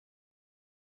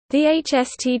The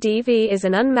HSTDV is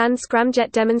an unmanned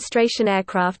scramjet demonstration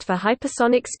aircraft for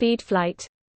hypersonic speed flight.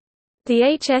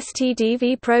 The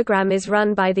HSTDV program is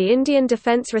run by the Indian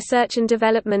Defence Research and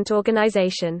Development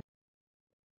Organisation.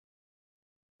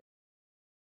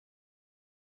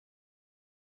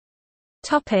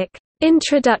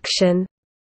 Introduction.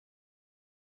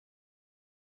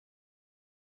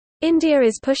 India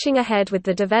is pushing ahead with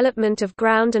the development of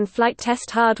ground and flight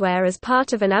test hardware as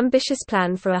part of an ambitious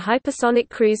plan for a hypersonic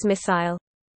cruise missile.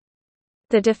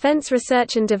 The Defence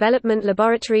Research and Development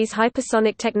Laboratory's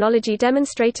Hypersonic Technology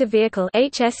Demonstrator Vehicle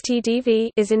 (HSTDV)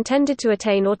 is intended to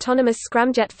attain autonomous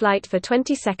scramjet flight for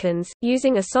 20 seconds,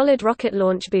 using a solid rocket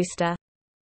launch booster.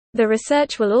 The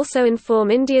research will also inform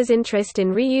India's interest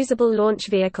in reusable launch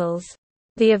vehicles.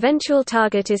 The eventual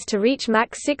target is to reach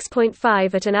Mach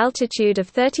 6.5 at an altitude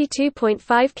of 32.5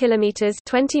 km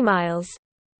 (20 miles).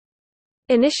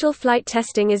 Initial flight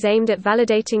testing is aimed at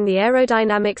validating the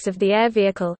aerodynamics of the air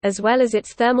vehicle, as well as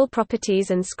its thermal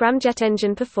properties and scramjet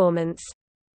engine performance.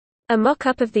 A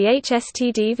mock-up of the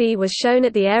HSTDV was shown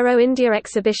at the Aero India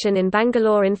exhibition in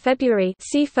Bangalore in February.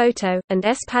 See photo, and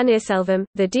S. Panneerselvam,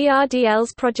 the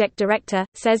DRDL's project director,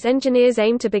 says engineers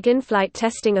aim to begin flight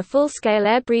testing a full-scale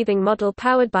air-breathing model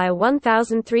powered by a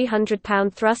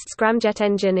 1,300-pound thrust scramjet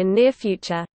engine in near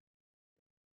future.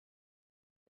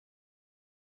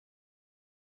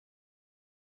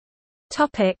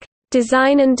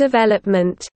 Design and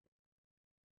development.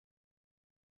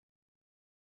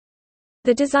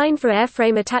 The design for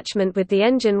airframe attachment with the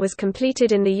engine was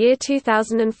completed in the year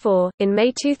 2004. In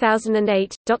May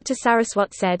 2008, Dr.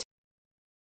 Saraswat said,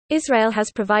 Israel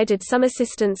has provided some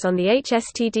assistance on the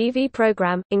HSTDV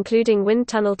program, including wind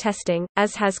tunnel testing,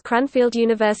 as has Cranfield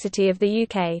University of the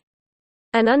UK.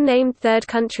 An unnamed third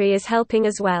country is helping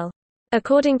as well.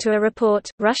 According to a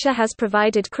report, Russia has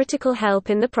provided critical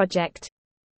help in the project.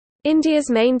 India's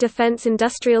main defence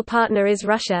industrial partner is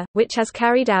Russia, which has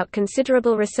carried out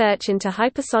considerable research into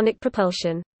hypersonic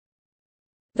propulsion.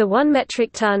 The 1 metric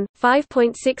ton,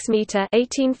 5.6 meter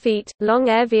 (18 feet) long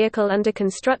air vehicle under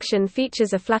construction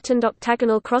features a flattened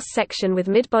octagonal cross-section with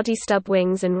mid-body stub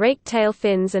wings and raked tail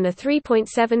fins and a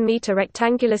 3.7 meter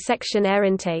rectangular section air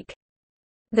intake.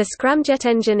 The scramjet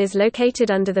engine is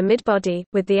located under the mid-body,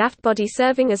 with the aft body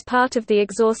serving as part of the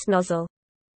exhaust nozzle.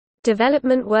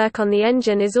 Development work on the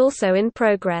engine is also in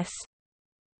progress.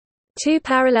 2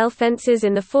 parallel fences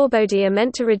in the forebody are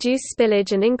meant to reduce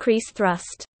spillage and increase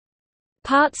thrust.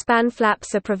 Part span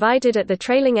flaps are provided at the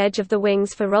trailing edge of the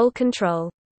wings for roll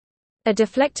control. A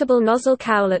deflectable nozzle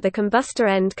cowl at the combustor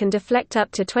end can deflect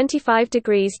up to 25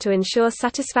 degrees to ensure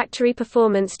satisfactory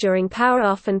performance during power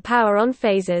off and power on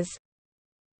phases.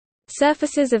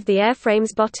 Surfaces of the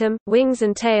airframe's bottom, wings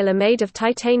and tail are made of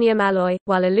titanium alloy,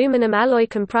 while aluminum alloy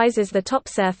comprises the top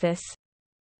surface.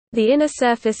 The inner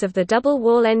surface of the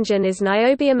double-wall engine is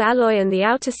niobium alloy and the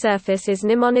outer surface is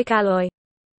pneumonic alloy.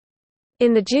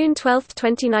 In the June 12,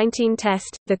 2019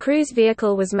 test, the cruise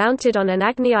vehicle was mounted on an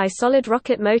Agni-I solid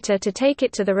rocket motor to take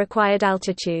it to the required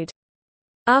altitude.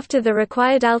 After the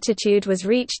required altitude was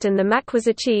reached and the Mach was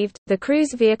achieved, the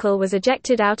cruise vehicle was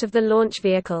ejected out of the launch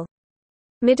vehicle.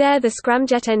 Mid-air the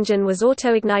scramjet engine was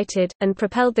auto-ignited, and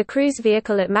propelled the cruise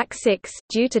vehicle at Mach 6.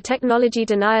 Due to technology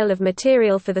denial of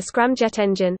material for the scramjet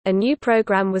engine, a new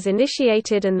program was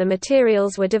initiated and the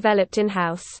materials were developed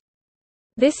in-house.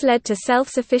 This led to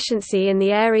self-sufficiency in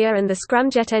the area and the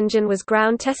scramjet engine was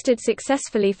ground-tested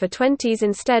successfully for 20s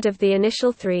instead of the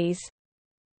initial 3s.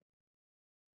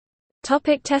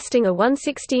 Testing. A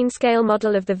 1/16 scale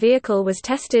model of the vehicle was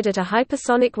tested at a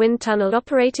hypersonic wind tunnel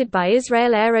operated by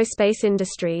Israel Aerospace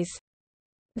Industries.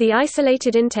 The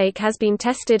isolated intake has been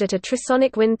tested at a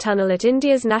trisonic wind tunnel at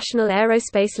India's National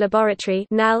Aerospace Laboratory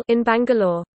in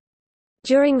Bangalore.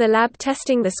 During the lab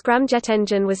testing, the scramjet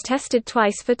engine was tested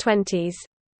twice for 20s.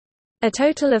 A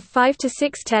total of 5 to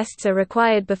 6 tests are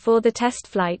required before the test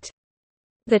flight.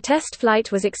 The test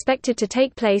flight was expected to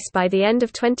take place by the end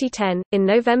of 2010. In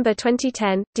November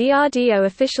 2010, DRDO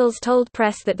officials told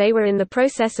press that they were in the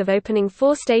process of opening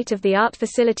 4 state-of-the-art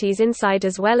facilities inside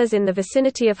as well as in the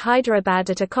vicinity of Hyderabad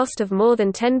at a cost of more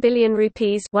than 10 billion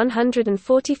rupees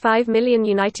 ($145 million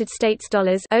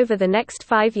over the next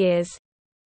 5 years.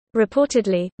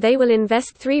 Reportedly, they will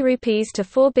invest 3 rupees to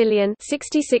 4 billion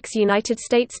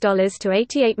 ($66 to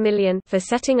 88 million) for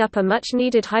setting up a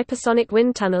much-needed hypersonic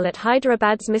wind tunnel at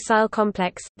Hyderabad's missile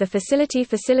complex. The facility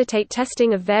facilitate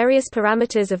testing of various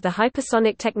parameters of the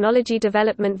Hypersonic Technology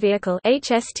Development Vehicle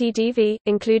 (HSTDV),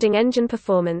 including engine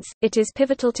performance. It is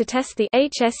pivotal to test the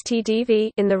HSTDV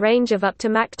in the range of up to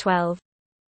Mach 12.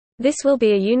 This will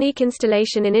be a unique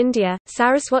installation in India,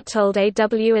 Saraswat told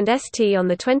AW&ST on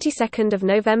the 22nd of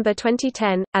November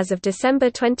 2010. As of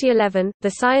December 2011, the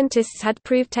scientists had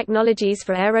proved technologies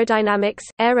for aerodynamics,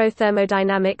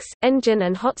 aerothermodynamics, engine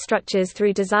and hot structures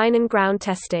through design and ground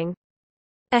testing.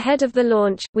 Ahead of the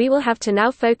launch, we will have to now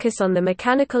focus on the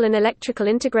mechanical and electrical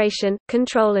integration,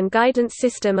 control and guidance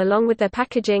system along with their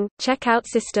packaging, checkout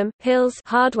system, hills,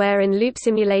 hardware in loop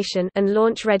simulation, and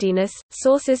launch readiness,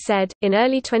 sources said. In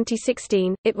early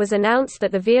 2016, it was announced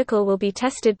that the vehicle will be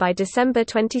tested by December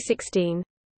 2016.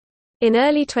 In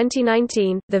early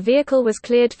 2019, the vehicle was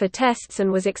cleared for tests and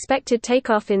was expected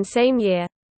takeoff in same year.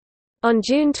 On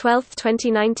June 12,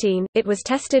 2019, it was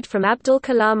tested from Abdul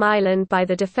Kalam Island by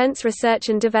the Defense Research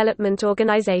and Development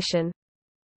Organization.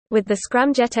 With the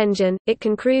scramjet engine, it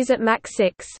can cruise at Mach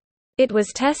 6. It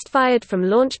was test-fired from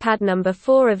Launch Pad No.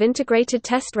 4 of Integrated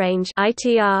Test Range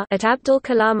 (ITR) at Abdul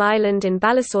Kalam Island in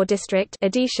Balasore District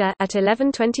Odisha at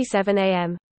 11:27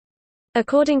 am.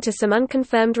 According to some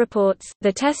unconfirmed reports,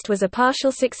 the test was a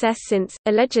partial success since,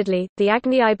 allegedly, the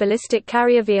Agni-I ballistic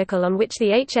carrier vehicle on which the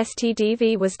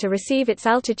HSTDV was to receive its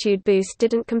altitude boost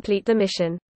didn't complete the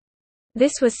mission.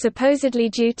 This was supposedly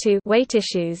due to weight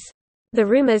issues. The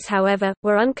rumors, however,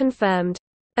 were unconfirmed.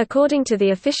 According to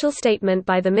the official statement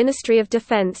by the Ministry of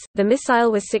Defense, the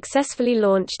missile was successfully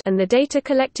launched and the data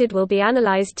collected will be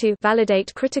analyzed to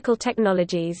validate critical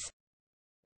technologies.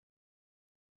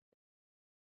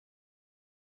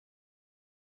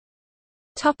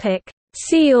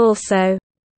 See also: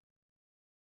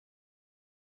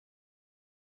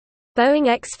 Boeing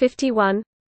X-51,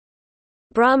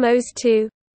 BrahMos 2,